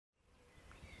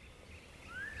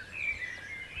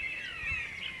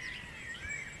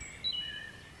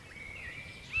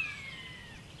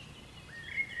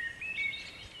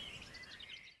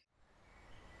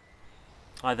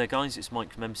Hi there guys, it's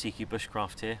Mike from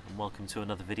MCQBushcraft here and welcome to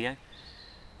another video.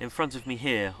 In front of me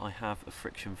here I have a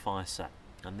friction fire set,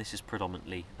 and this is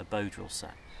predominantly a bow drill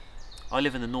set. I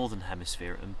live in the northern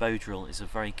hemisphere and bow drill is a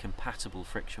very compatible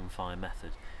friction fire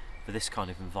method for this kind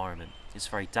of environment. It's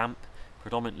very damp,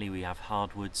 predominantly we have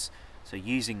hardwoods, so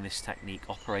using this technique,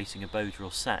 operating a bow drill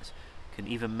set, can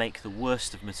even make the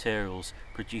worst of materials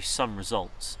produce some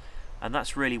results. And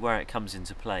that's really where it comes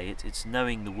into play. It's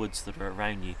knowing the woods that are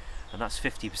around you, and that's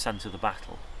 50% of the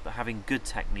battle. But having good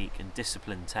technique and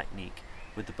disciplined technique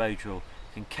with the bow drill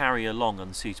can carry along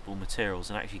unsuitable materials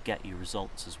and actually get you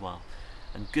results as well.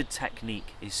 And good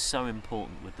technique is so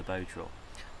important with the bow drill.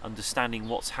 Understanding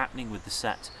what's happening with the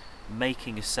set,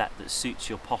 making a set that suits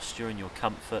your posture and your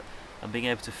comfort, and being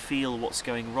able to feel what's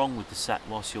going wrong with the set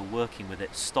whilst you're working with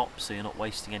it, stop so you're not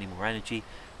wasting any more energy,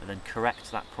 and then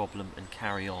correct that problem and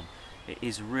carry on. It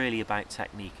is really about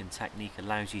technique, and technique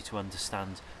allows you to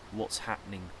understand what's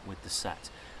happening with the set.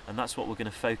 And that's what we're going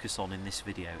to focus on in this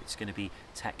video. It's going to be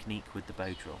technique with the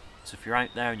bow drill. So if you're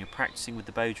out there and you're practicing with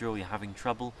the bow drill, you're having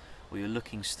trouble, or you're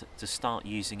looking to start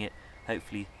using it,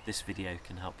 hopefully this video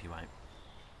can help you out.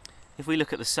 If we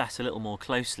look at the set a little more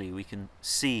closely, we can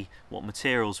see what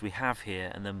materials we have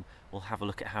here, and then we'll have a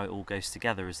look at how it all goes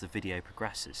together as the video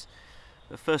progresses.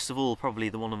 But first of all, probably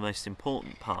one of the most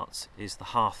important parts is the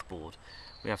hearth board.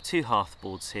 We have two hearth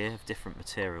boards here of different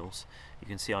materials. You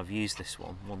can see I've used this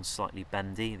one. One's slightly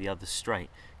bendy, the other's straight.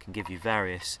 Can give you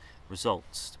various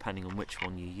results depending on which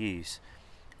one you use.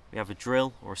 We have a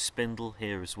drill or a spindle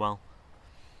here as well.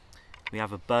 We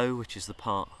have a bow, which is the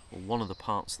part, or one of the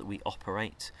parts that we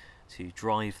operate to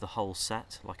drive the whole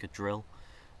set, like a drill.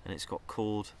 And it's got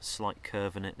cord, slight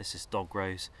curve in it. This is dog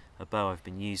rose, a bow I've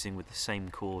been using with the same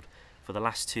cord for the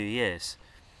last 2 years.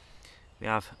 We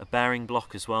have a bearing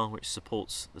block as well, which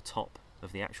supports the top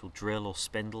of the actual drill or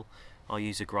spindle. I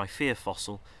use a Gryphea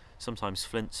fossil, sometimes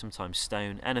flint, sometimes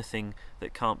stone, anything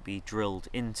that can't be drilled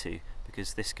into,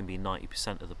 because this can be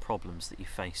 90% of the problems that you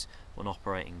face when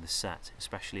operating the set,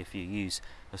 especially if you use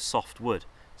a soft wood,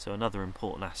 so another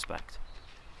important aspect.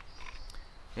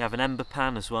 We have an ember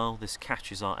pan as well. This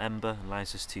catches our ember and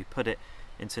allows us to put it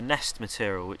into nest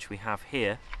material, which we have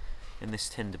here in this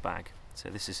tinder bag. So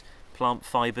this is plant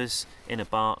fibres, inner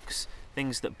barks,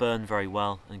 things that burn very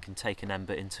well and can take an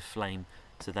ember into flame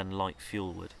to then light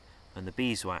fuel wood. And the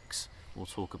beeswax we'll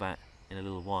talk about in a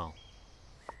little while.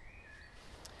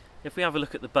 If we have a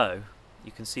look at the bow,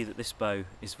 you can see that this bow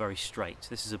is very straight.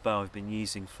 This is a bow I've been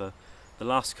using for the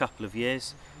last couple of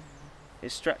years.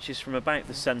 It stretches from about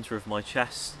the centre of my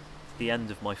chest to the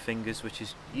end of my fingers, which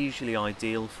is usually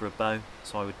ideal for a bow,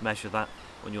 so I would measure that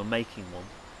when you're making one.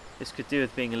 This could do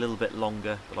with being a little bit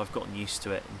longer, but I've gotten used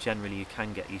to it, and generally you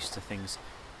can get used to things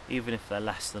even if they're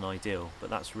less than ideal, but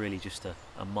that's really just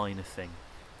a minor thing.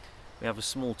 We have a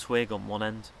small twig on one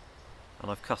end,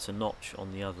 and I've cut a notch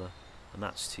on the other, and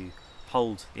that's to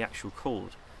hold the actual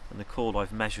cord. And the cord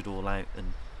I've measured all out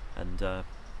and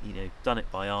you know, done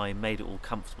it by eye, made it all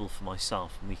comfortable for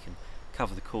myself, and we can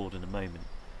cover the cord in a moment.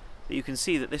 But you can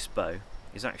see that this bow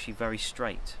is actually very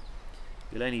straight.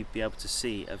 You'll only be able to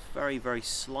see a very, very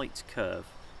slight curve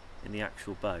in the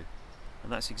actual bow,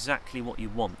 and that's exactly what you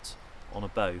want on a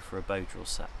bow for a bow drill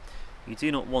set. You do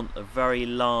not want a very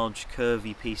large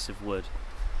curvy piece of wood,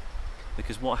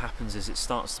 because what happens is it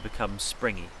starts to become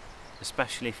springy,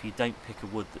 especially if you don't pick a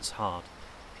wood that's hard.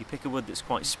 If you pick a wood that's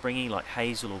quite springy, like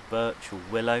hazel or birch or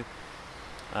willow,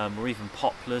 or even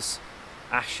poplars,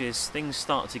 ashes, things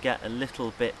start to get a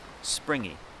little bit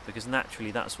springy, because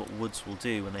naturally that's what woods will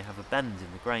do when they have a bend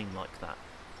in the grain like that.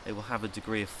 They will have a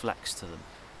degree of flex to them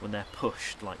when they're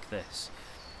pushed like this.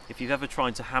 If you've ever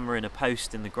tried to hammer in a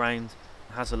post in the ground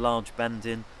that has a large bend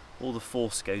in, all the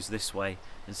force goes this way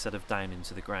instead of down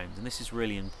into the ground, and this is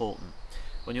really important.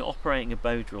 When you're operating a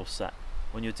bow drill set,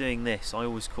 when you're doing this, I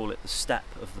always call it the step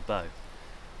of the bow,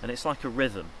 and it's like a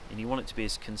rhythm, and you want it to be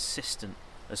as consistent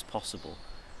as possible.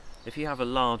 If you have a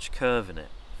large curve in it,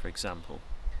 for example,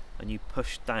 and you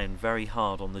push down very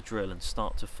hard on the drill and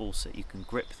start to force it, you can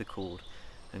grip the cord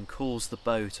and cause the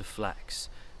bow to flex,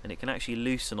 and it can actually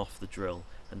loosen off the drill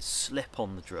and slip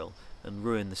on the drill and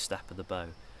ruin the step of the bow.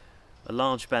 A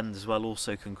large bend as well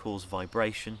also can cause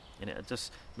vibration, and it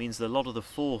just means that a lot of the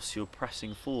force you're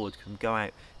pressing forward can go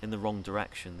out in the wrong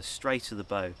direction. The straighter the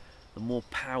bow, the more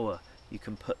power you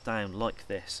can put down like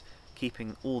this,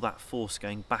 keeping all that force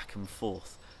going back and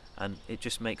forth, and it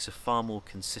just makes a far more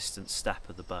consistent step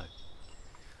of the bow.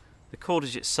 The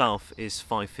cordage itself is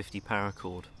 550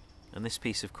 paracord, and this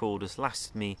piece of cord has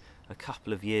lasted me a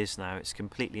couple of years now. It's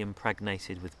completely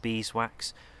impregnated with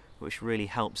beeswax, which really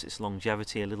helps its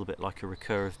longevity, a little bit like a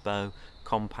recurve bow,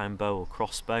 compound bow or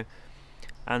crossbow.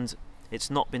 and it's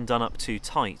not been done up too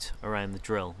tight around the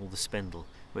drill or the spindle,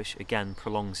 which again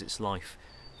prolongs its life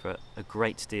for a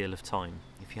great deal of time.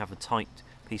 If you have a tight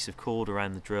piece of cord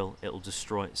around the drill, it will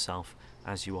destroy itself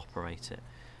as you operate it.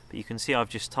 But you can see I've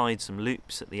just tied some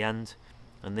loops at the end,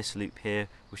 and this loop here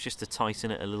was just to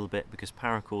tighten it a little bit, because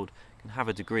paracord can have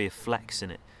a degree of flex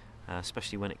in it,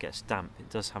 especially when it gets damp. It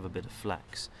does have a bit of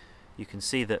flex. You can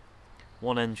see that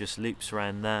one end just loops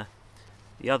around there,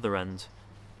 the other end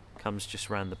comes just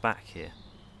round the back here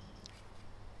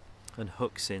and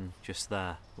hooks in just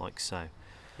there, like so.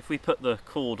 If we put the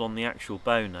cord on the actual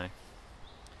bow now,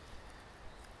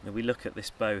 and we look at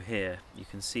this bow here, you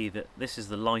can see that this is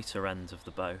the lighter end of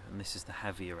the bow and this is the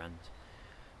heavier end.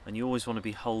 And you always want to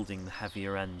be holding the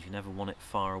heavier end, you never want it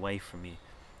far away from you,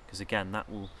 because again that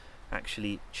will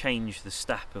actually change the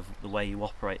step of the way you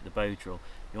operate the bow drill.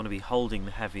 You want to be holding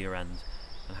the heavier end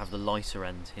and have the lighter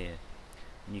end here.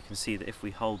 And you can see that if we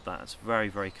hold that, it's very,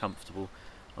 very comfortable,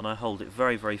 and I hold it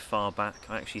very, very far back.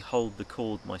 I actually hold the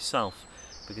cord myself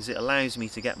because it allows me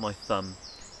to get my thumb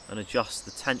and adjust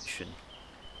the tension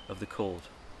of the cord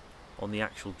on the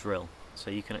actual drill.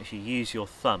 So you can actually use your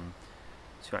thumb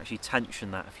to actually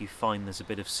tension that if you find there's a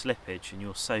bit of slippage and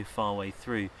you're so far away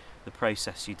through the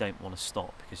process you don't want to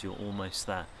stop because you're almost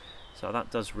there. So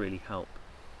that does really help.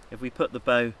 If we put the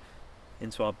bow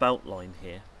into our belt line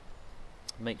here,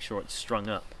 make sure it's strung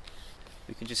up,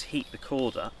 we can just heat the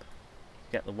cord up,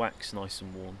 get the wax nice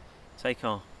and warm, take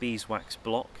our beeswax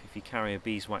block. If you carry a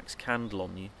beeswax candle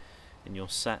on you in your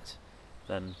set,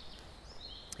 then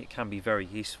it can be very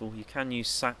useful. You can use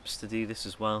saps to do this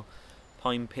as well.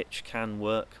 Pine pitch can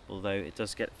work, although it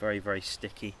does get very, very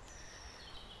sticky.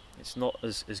 It's not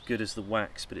as good as the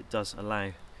wax, but it does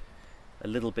allow a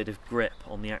little bit of grip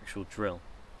on the actual drill.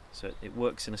 So it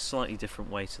works in a slightly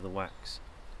different way to the wax.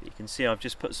 But you can see I've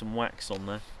just put some wax on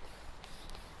there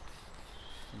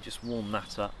and just warm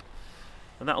that up.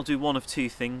 And that'll do one of two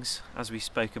things, as we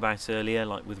spoke about earlier,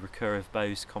 like with recurve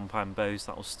bows, compound bows,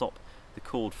 that will stop the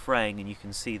cord fraying, and you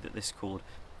can see that this cord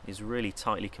is really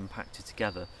tightly compacted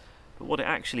together. But what it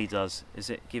actually does is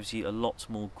it gives you a lot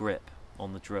more grip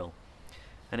on the drill.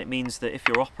 And it means that if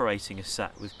you're operating a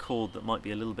set with cord that might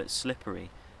be a little bit slippery,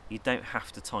 you don't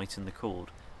have to tighten the cord.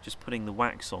 Just putting the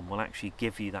wax on will actually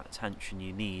give you that tension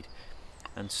you need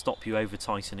and stop you over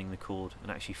tightening the cord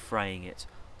and actually fraying it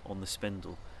on the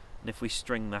spindle. And if we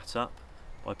string that up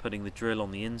by putting the drill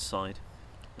on the inside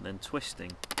and then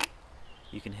twisting,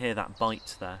 you can hear that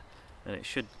bite there, and it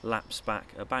should lapse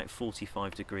back about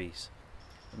 45 degrees.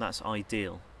 And that's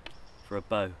ideal for a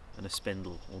bow and a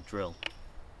spindle or drill.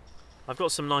 I've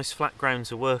got some nice flat ground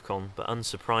to work on, but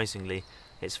unsurprisingly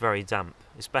it's very damp.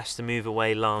 It's best to move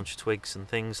away large twigs and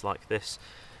things like this,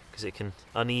 because it can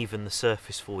uneven the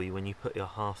surface for you when you put your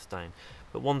hearth down.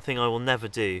 But one thing I will never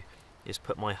do is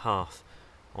put my hearth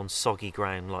on soggy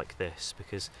ground like this,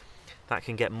 because that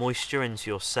can get moisture into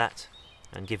your set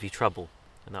and give you trouble,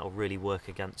 and that will really work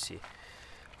against you.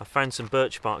 I found some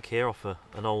birch bark here off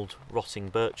an old rotting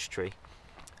birch tree,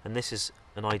 and this is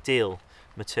an ideal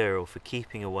material for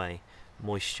keeping away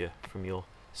moisture from your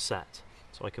set.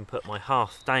 So I can put my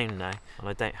hearth down now and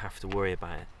I don't have to worry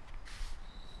about it.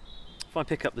 If I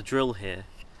pick up the drill here,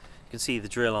 you can see the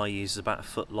drill I use is about 1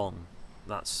 foot long.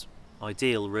 That's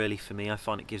ideal really for me. I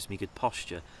find it gives me good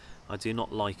posture. I do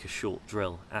not like a short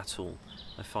drill at all.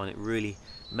 I find it really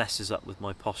messes up with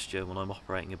my posture when I'm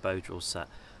operating a bow drill set,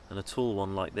 and a tall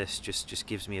one like this just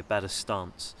gives me a better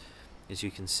stance, as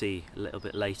you can see a little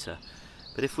bit later.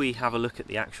 But if we have a look at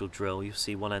the actual drill, you'll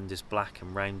see one end is black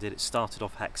and rounded. It started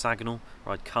off hexagonal,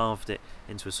 where I'd carved it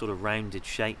into a sort of rounded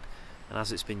shape, and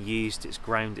as it's been used it's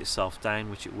ground itself down,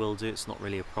 which it will do. It's not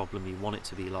really a problem, you want it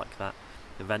to be like that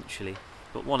eventually.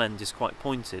 But one end is quite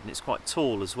pointed and it's quite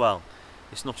tall as well.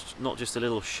 It's not just a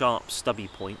little sharp stubby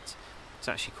point, it's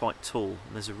actually quite tall,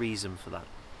 and there's a reason for that.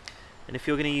 And if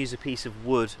you're going to use a piece of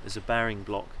wood as a bearing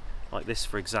block, like this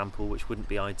for example, which wouldn't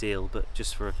be ideal, but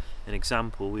just for an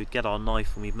example, we'd get our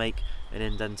knife and we'd make an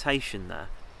indentation there,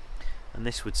 and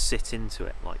this would sit into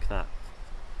it like that.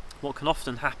 What can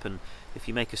often happen if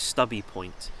you make a stubby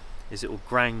point is it will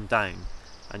ground down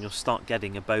and you'll start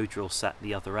getting a bow drill set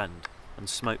the other end, and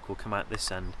smoke will come out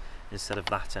this end instead of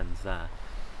that end there.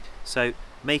 So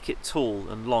make it tall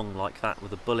and long like that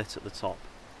with a bullet at the top,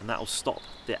 and that will stop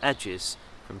the edges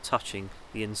from touching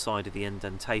the inside of the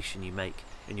indentation you make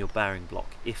in your bearing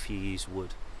block if you use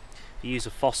wood. If you use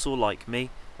a fossil like me,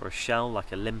 or a shell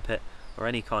like a limpet, or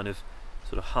any kind of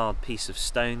sort of hard piece of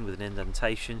stone with an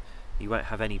indentation, you won't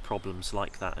have any problems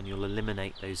like that, and you'll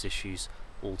eliminate those issues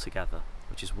altogether,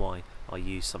 which is why I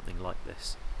use something like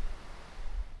this.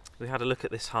 We had a look at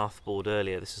this hearth board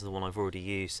earlier. This is the one I've already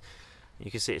used. You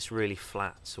can see it's really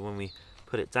flat, so when we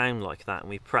put it down like that and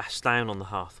we press down on the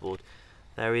hearthboard,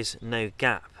 there is no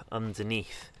gap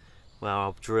underneath where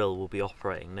our drill will be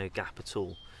operating, no gap at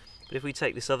all. But if we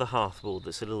take this other hearthboard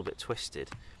that's a little bit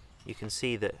twisted, you can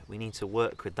see that we need to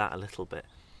work with that a little bit.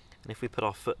 And if we put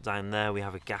our foot down there, we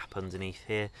have a gap underneath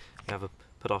here.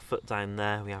 Put our foot down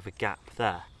there, we have a gap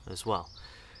there as well.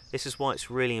 This is why it's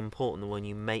really important that when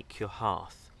you make your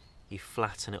hearth, you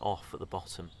flatten it off at the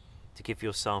bottom to give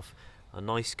yourself a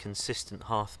nice consistent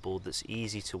hearthboard that's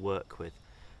easy to work with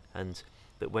and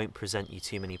that won't present you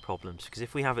too many problems. Because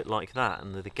if we have it like that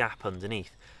and the gap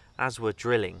underneath, as we're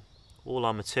drilling, all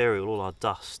our material, all our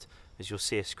dust, as you'll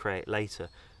see us create later,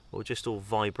 will just all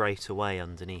vibrate away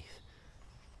underneath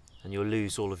and you'll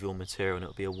lose all of your material and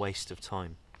it'll be a waste of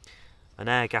time. An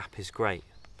air gap is great,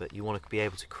 but you want to be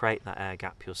able to create that air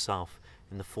gap yourself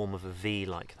in the form of a V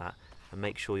like that and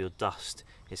make sure your dust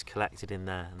is collected in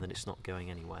there and that it's not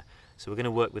going anywhere. So we're going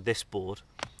to work with this board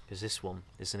because this one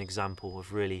is an example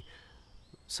of really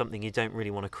something you don't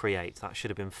really want to create. That should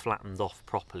have been flattened off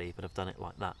properly, but I've done it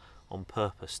like that on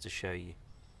purpose to show you.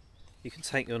 You can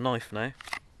take your knife now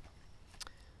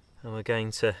and we're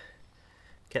going to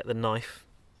get the knife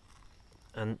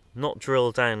and not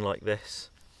drill down like this,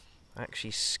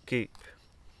 actually scoop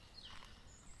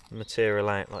the material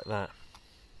out like that.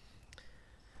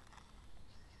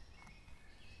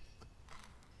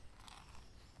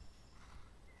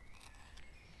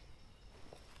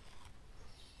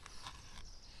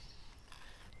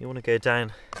 You want to go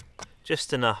down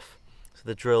just enough so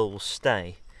the drill will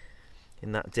stay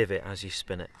in that divot as you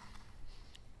spin it.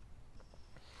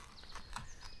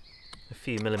 A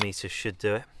few millimetres should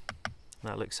do it.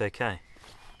 That looks okay.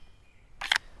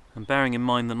 And bearing in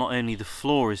mind that not only the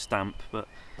floor is damp, but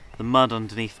the mud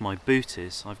underneath my boot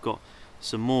is, I've got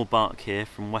some more bark here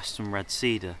from Western Red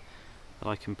Cedar that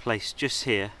I can place just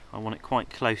here. I want it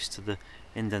quite close to the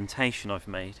indentation I've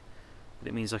made, but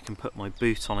it means I can put my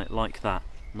boot on it like that,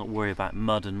 not worry about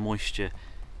mud and moisture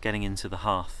getting into the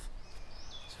hearth.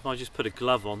 So if I just put a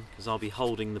glove on, because I'll be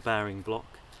holding the bearing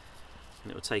block,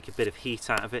 and it will take a bit of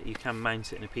heat out of it. You can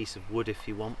mount it in a piece of wood if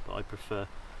you want, but I prefer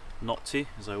not to,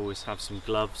 as I always have some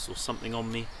gloves or something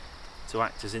on me to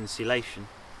act as insulation.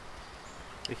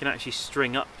 We can actually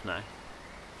string up now.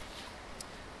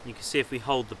 You can see if we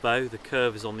hold the bow, the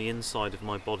curve is on the inside of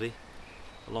my body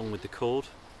along with the cord.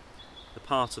 The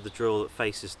part of the drill that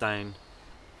faces down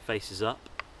faces up,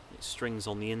 it strings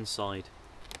on the inside,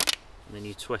 and then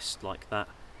you twist like that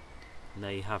and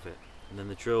there you have it. And then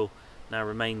the drill now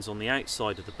remains on the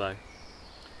outside of the bow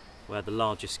where the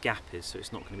largest gap is, so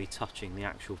it's not going to be touching the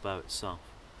actual bow itself,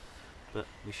 but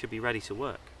we should be ready to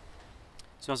work.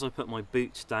 So as I put my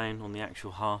boot down on the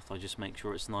actual hearth, I just make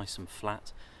sure it's nice and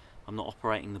flat. I'm not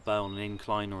operating the bow on an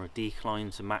incline or a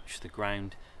decline to match the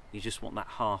ground. You just want that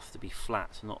hearth to be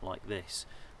flat, not like this,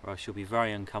 or else you'll be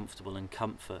very uncomfortable, and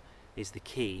comfort is the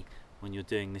key when you're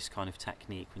doing this kind of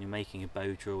technique. When you're making a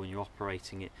bow drill, when you're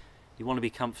operating it, you want to be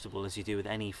comfortable as you do with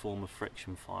any form of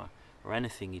friction fire or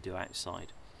anything you do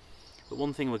outside. But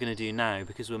one thing we're going to do now,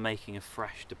 because we're making a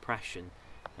fresh depression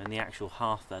and the actual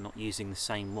hearth there, not using the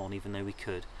same one even though we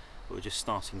could, but we're just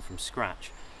starting from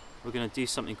scratch, we're going to do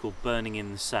something called burning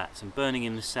in the set. And burning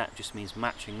in the set just means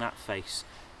matching that face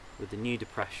with the new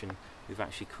depression we've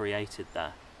actually created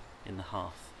there in the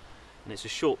hearth. And it's a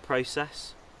short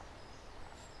process,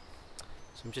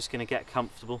 so I'm just going to get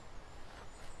comfortable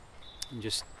and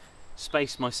just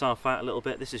space myself out a little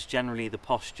bit. This is generally the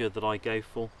posture that I go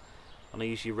for, and I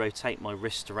usually rotate my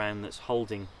wrist around that's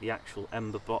holding the actual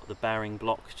ember block, the bearing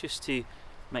block, just to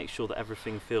make sure that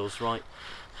everything feels right.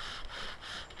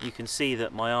 You can see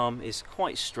that my arm is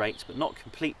quite straight, but not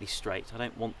completely straight. I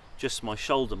don't want just my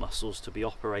shoulder muscles to be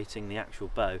operating the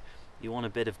actual bow. You want a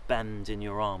bit of bend in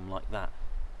your arm like that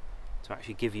to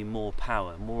actually give you more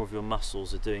power. More of your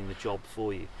muscles are doing the job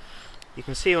for you. You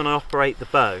can see when I operate the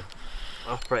bow,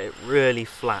 I operate it really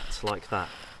flat like that.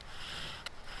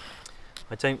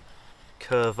 I don't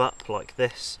curve up like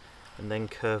this and then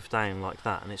curve down like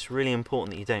that, and it's really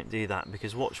important that you don't do that,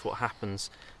 because watch what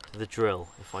happens to the drill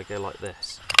if I go like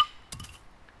this.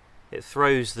 It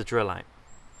throws the drill out,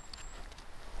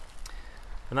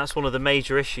 and that's one of the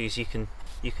major issues you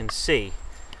can see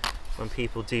when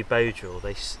people do bow drill.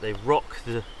 They rock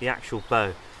the actual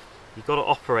bow. You've got to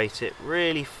operate it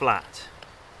really flat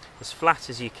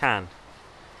as you can.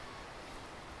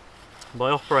 By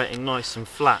operating nice and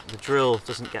flat, the drill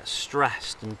doesn't get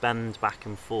stressed and bend back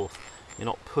and forth. You're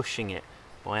not pushing it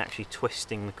by actually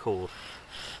twisting the cord.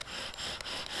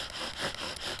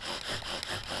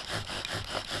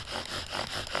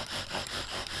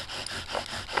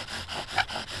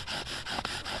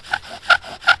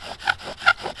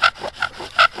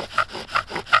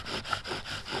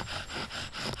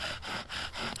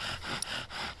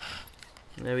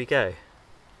 There we go.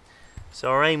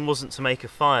 So our aim wasn't to make a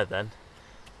fire then,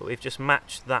 but we've just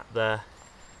matched that there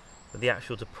with the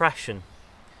actual depression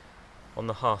on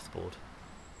the hearthboard.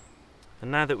 And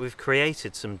now that we've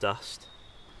created some dust,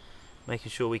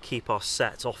 making sure we keep our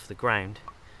set off the ground,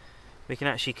 we can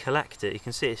actually collect it. You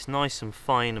can see it's nice and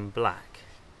fine and black.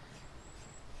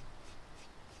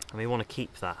 And we want to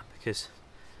keep that because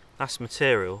that's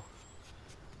material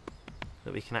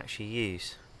that we can actually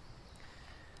use.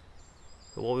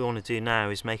 But what we want to do now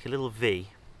is make a little V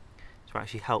to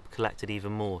actually help collect it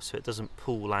even more, so it doesn't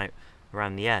pull out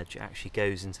around the edge, it actually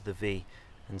goes into the V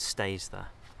and stays there.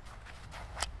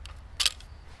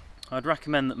 I'd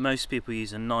recommend that most people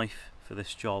use a knife for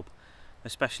this job,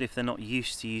 especially if they're not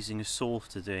used to using a saw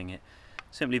to doing it,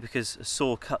 simply because a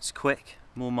saw cuts quick,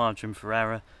 more margin for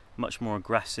error, much more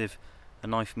aggressive. A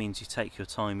knife means you take your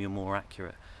time, you're more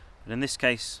accurate. But in this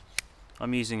case,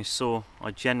 I'm using a saw.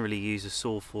 I generally use a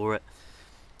saw for it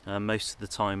most of the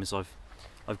time, as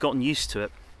I've gotten used to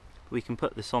it. We can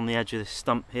put this on the edge of this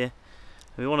stump here,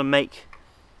 and we want to make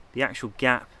the actual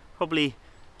gap probably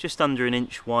just under 1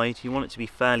 inch wide. You want it to be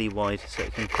fairly wide so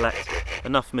it can collect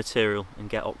enough material and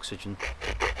get oxygen.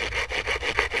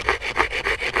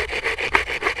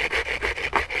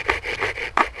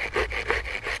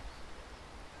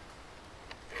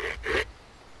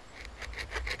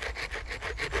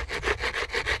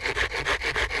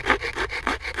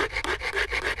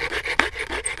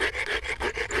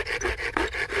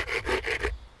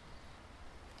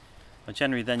 I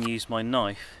generally then use my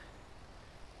knife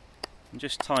and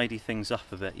just tidy things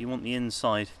up a bit. You want the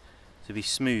inside to be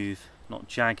smooth, not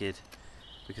jagged,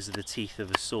 because of the teeth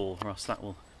of a saw, or else that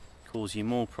will cause you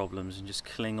more problems and just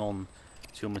cling on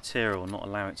to your material and not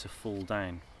allow it to fall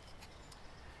down.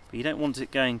 But you don't want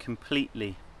it going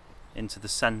completely into the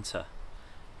centre.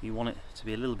 You want it to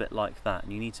be a little bit like that,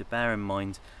 and you need to bear in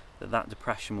mind that that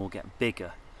depression will get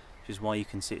bigger, which is why you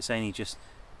can see it's only just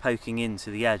poking into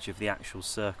the edge of the actual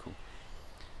circle.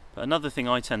 But another thing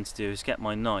I tend to do is get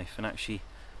my knife and actually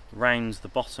round the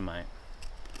bottom out.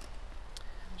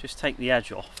 Just take the edge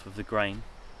off of the grain.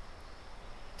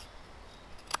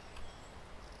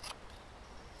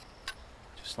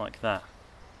 Just like that.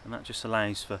 And that just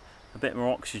allows for a bit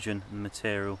more oxygen and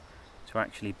material to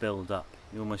actually build up.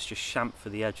 You almost just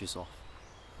chamfer the edges off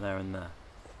there and there.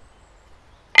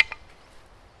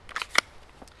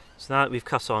 So now that we've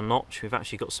cut our notch, we've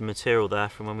actually got some material there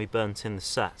from when we burnt in the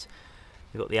set.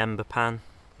 We've got the ember pan,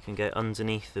 you can go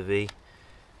underneath the V,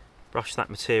 brush that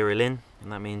material in, and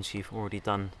that means you've already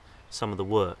done some of the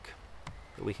work.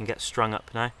 But we can get strung up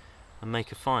now and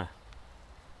make a fire.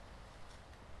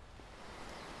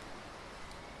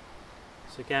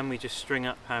 So again, we just string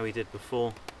up how we did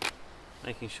before,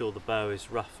 making sure the bow is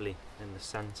roughly in the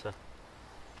centre,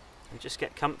 and just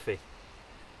get comfy.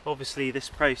 Obviously this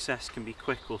process can be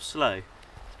quick or slow,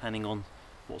 depending on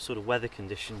what sort of weather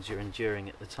conditions you're enduring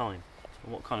at the time,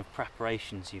 and what kind of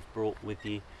preparations you've brought with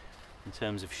you in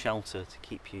terms of shelter to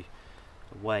keep you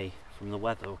away from the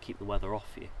weather or keep the weather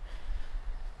off you.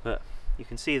 But you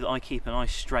can see that I keep a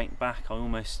nice straight back. I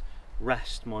almost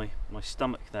rest my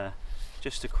stomach there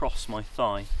just across my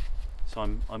thigh,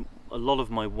 so a lot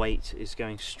of my weight is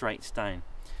going straight down.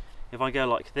 If I go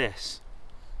like this,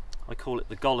 I call it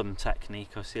the Gollum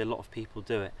technique. I see a lot of people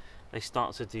do it. They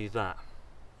start to do that,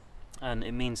 and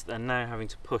it means they're now having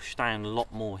to push down a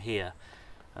lot more here,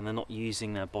 and they're not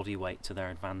using their body weight to their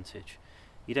advantage.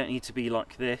 You don't need to be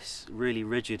like this, really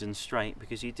rigid and straight,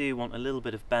 because you do want a little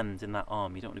bit of bend in that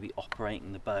arm. You don't want to be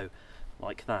operating the bow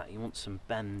like that. You want some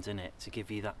bend in it to give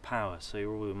you that power, so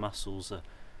all your muscles are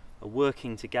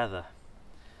working together.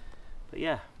 But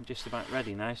yeah, I'm just about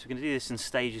ready now. So we're going to do this in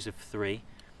stages of 3.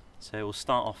 So we'll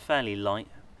start off fairly light,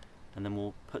 and then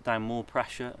we'll put down more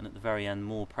pressure, and at the very end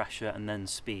more pressure, and then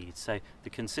speed. So the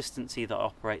consistency that I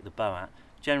operate the bow at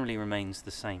generally remains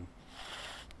the same.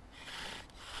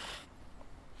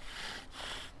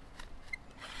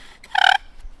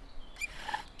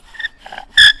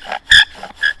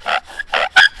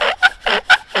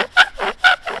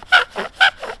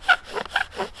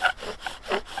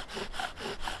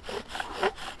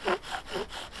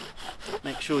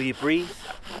 Make sure you breathe.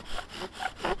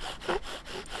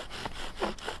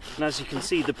 And as you can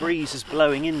see, the breeze is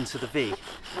blowing into the V,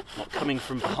 not coming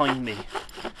from behind me.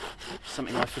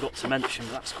 Something I forgot to mention,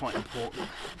 but that's quite important.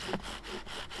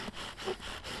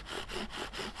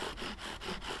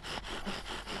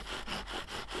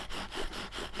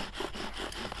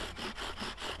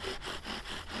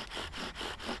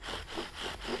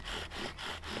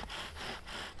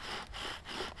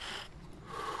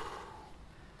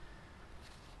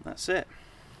 That's it.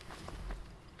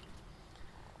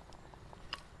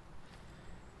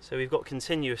 So we've got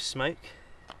continuous smoke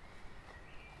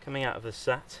coming out of the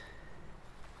sat.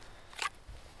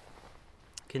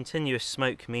 Continuous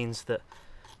smoke means that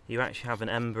you actually have an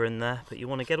ember in there, but you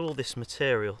want to get all this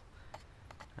material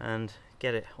and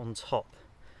get it on top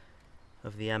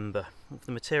of the ember. If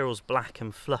the material's black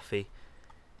and fluffy,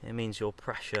 it means your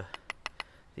pressure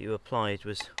that you applied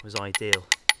was ideal.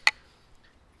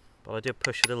 But I did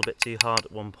push a little bit too hard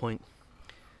at one point,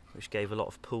 which gave a lot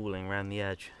of pooling around the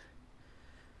edge.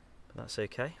 But that's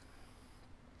okay.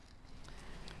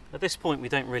 At this point we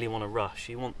don't really want to rush.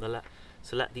 You want to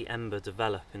let the ember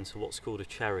develop into what's called a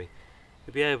cherry.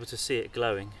 You'll be able to see it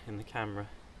glowing in the camera,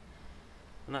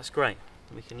 and that's great.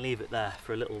 We can leave it there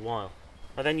for a little while.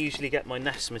 I then usually get my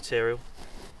nest material.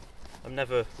 I'm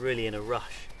never really in a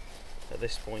rush at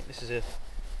this point. This is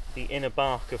the inner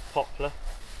bark of poplar,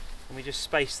 and we just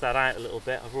space that out a little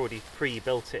bit. I've already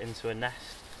pre-built it into a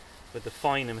nest with the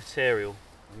finer material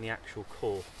and the actual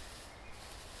core.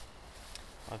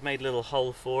 I've made a little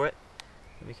hole for it,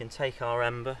 and we can take our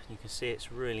ember. You can see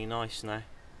it's really nice now.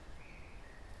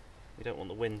 We don't want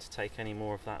the wind to take any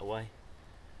more of that away,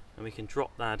 and we can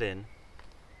drop that in,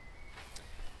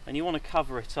 and you want to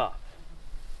cover it up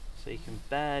so you can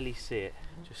barely see it,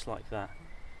 just like that.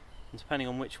 And depending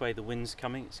on which way the wind's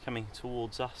coming, it's coming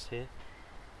towards us here.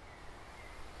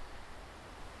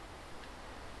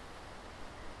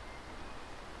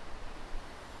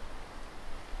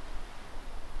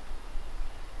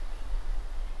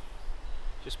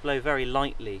 Just blow very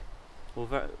lightly, or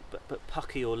but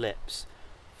pucker your lips,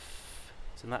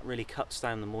 and that really cuts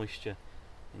down the moisture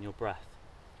in your breath.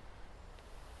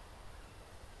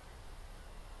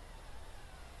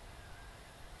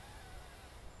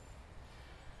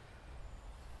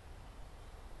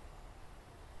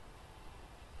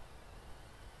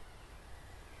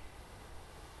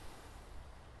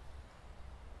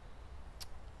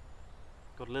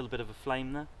 Got a little bit of a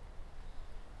flame there.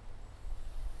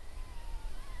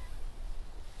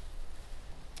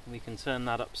 We can turn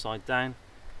that upside down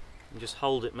and just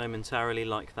hold it momentarily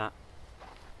like that.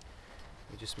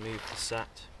 We just move the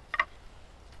sat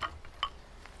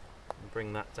and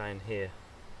bring that down here.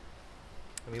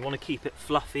 And we want to keep it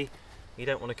fluffy. You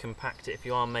don't want to compact it. If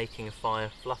you are making a fire,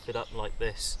 fluff it up like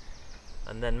this,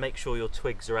 and then make sure your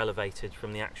twigs are elevated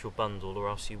from the actual bundle, or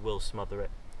else you will smother it,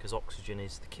 because oxygen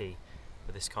is the key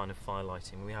for this kind of fire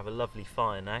lighting. We have a lovely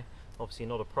fire now, obviously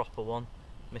not a proper one,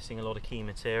 missing a lot of key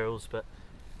materials, but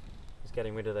it's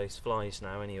getting rid of those flies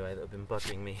now anyway that have been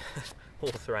bugging me all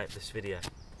throughout this video.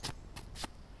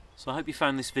 So I hope you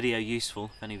found this video useful.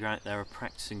 If any of you out there are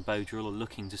practicing bow drill or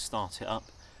looking to start it up,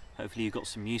 hopefully you've got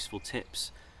some useful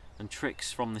tips and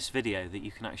tricks from this video that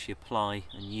you can actually apply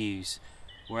and use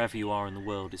wherever you are in the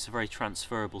world. It's a very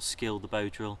transferable skill, the bow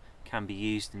drill. Can be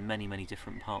used in many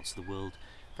different parts of the world.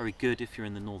 Very good if you're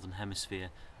in the northern hemisphere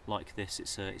like this.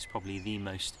 It's probably the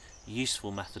most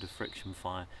useful method of friction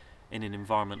fire in an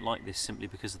environment like this, simply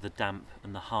because of the damp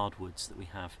and the hardwoods that we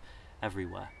have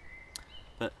everywhere.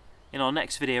 But in our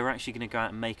next video we're actually going to go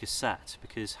out and make a set,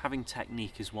 because having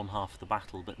technique is one half of the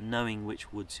battle, but knowing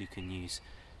which woods you can use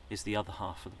is the other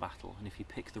half of the battle. And if you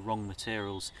pick the wrong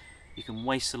materials, you can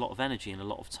waste a lot of energy and a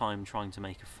lot of time trying to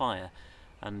make a fire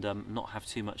and not have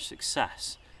too much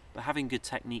success. But having good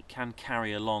technique can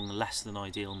carry along less than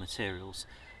ideal materials,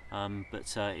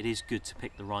 but it is good to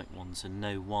pick the right ones and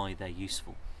know why they're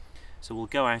useful. So we'll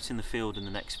go out in the field in the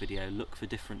next video, look for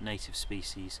different native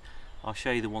species. I'll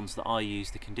show you the ones that I use,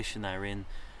 the condition they're in,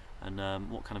 and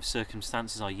what kind of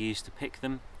circumstances I use to pick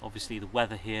them. Obviously the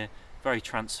weather here, very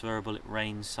transferable. It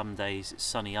rains some days, it's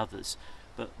sunny others,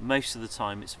 but most of the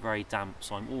time it's very damp,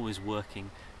 so I'm always working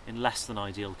in less than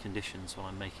ideal conditions when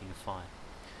I'm making a fire.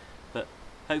 But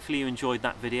hopefully you enjoyed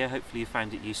that video, hopefully you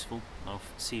found it useful, and I'll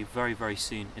see you very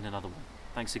soon in another one.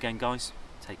 Thanks again guys,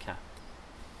 take care.